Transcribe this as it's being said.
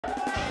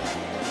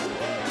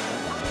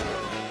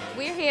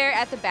We're here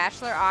at the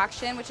Bachelor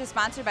Auction, which is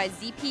sponsored by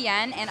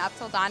ZPN and Up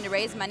Till Dawn to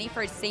raise money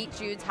for St.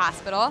 Jude's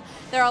Hospital.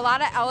 There are a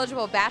lot of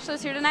eligible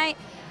bachelors here tonight.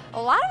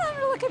 A lot of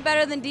them are looking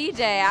better than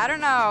DJ. I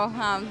don't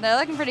know. They're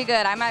looking pretty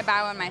good. I might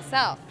buy one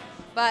myself.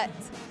 But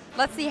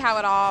let's see how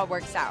it all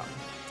works out.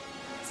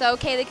 So,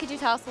 Kaylee, could you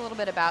tell us a little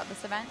bit about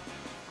this event?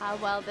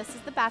 Well, this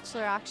is the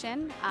Bachelor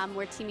Auction.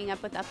 We're teaming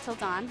up with Up Till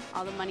Dawn.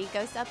 All the money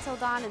goes to Up Till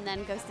Dawn and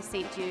then goes to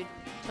St. Jude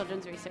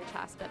Children's Research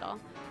Hospital.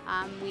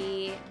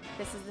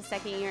 This is the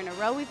second year in a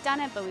row we've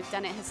done it, but we've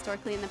done it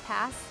historically in the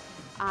past.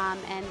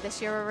 And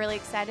this year we're really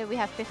excited. We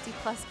have 50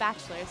 plus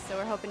bachelors, so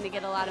we're hoping to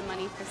get a lot of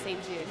money for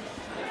St. Jude.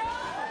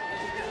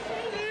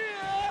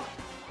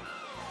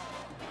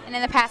 And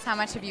in the past, how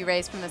much have you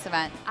raised from this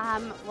event?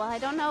 Well, I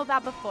don't know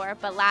about before,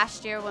 but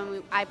last year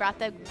when I brought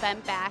the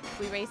event back,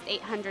 we raised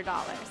 $800.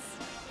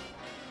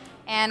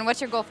 And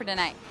what's your goal for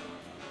tonight?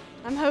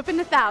 I'm hoping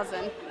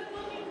 1,000.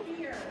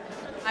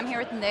 I'm here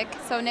with Nick.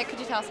 So Nick, could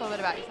you tell us a little bit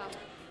about yourself?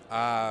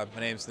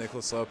 My name's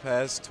Nicholas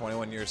Lopez,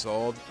 21 years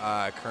old,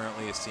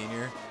 currently a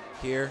senior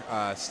here,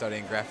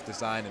 studying graphic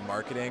design and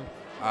marketing,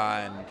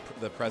 and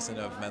the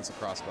president of Men's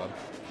Lacrosse Club.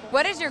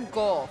 What is your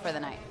goal for the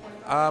night?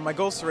 My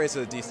goal is to raise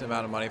a decent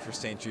amount of money for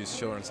St. Jude's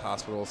Children's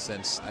Hospital,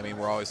 since, I mean,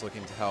 we're always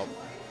looking to help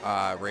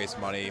raise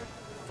money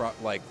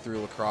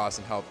through lacrosse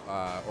and help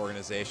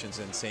organizations,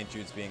 and St.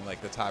 Jude's being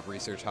like the top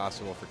research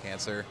hospital for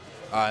cancer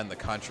in the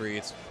country.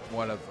 It's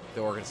one of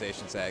the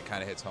organizations that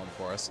kind of hits home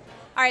for us.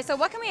 All right, so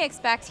what can we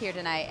expect here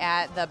tonight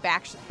at the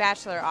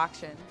Bachelor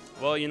Auction?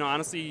 Well, you know,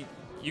 honestly,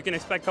 you can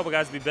expect a couple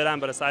guys to be bid on,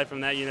 but aside from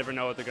that, you never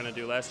know what they're going to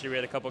do. Last year we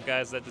had a couple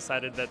guys that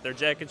decided that their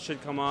jackets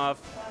should come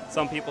off.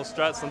 Some people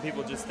strut, some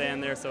people just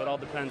stand there, so it all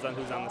depends on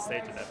who's on the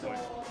stage at that point.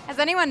 Has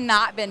anyone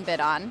not been bid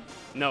on?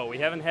 No, we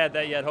haven't had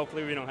that yet.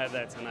 Hopefully we don't have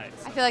that tonight.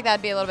 I feel like that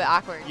would be a little bit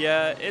awkward.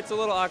 Yeah, it's a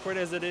little awkward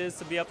as it is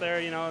to be up there,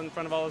 you know, in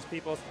front of all those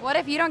people. What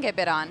if you don't get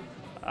bid on?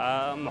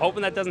 I'm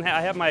hoping that doesn't I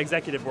have my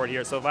executive board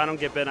here, so if I don't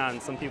get bid on,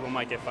 some people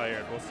might get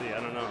fired. We'll see. I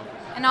don't know.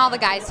 And all the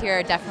guys here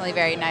are definitely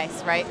very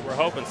nice, right? We're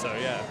hoping so,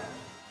 yeah.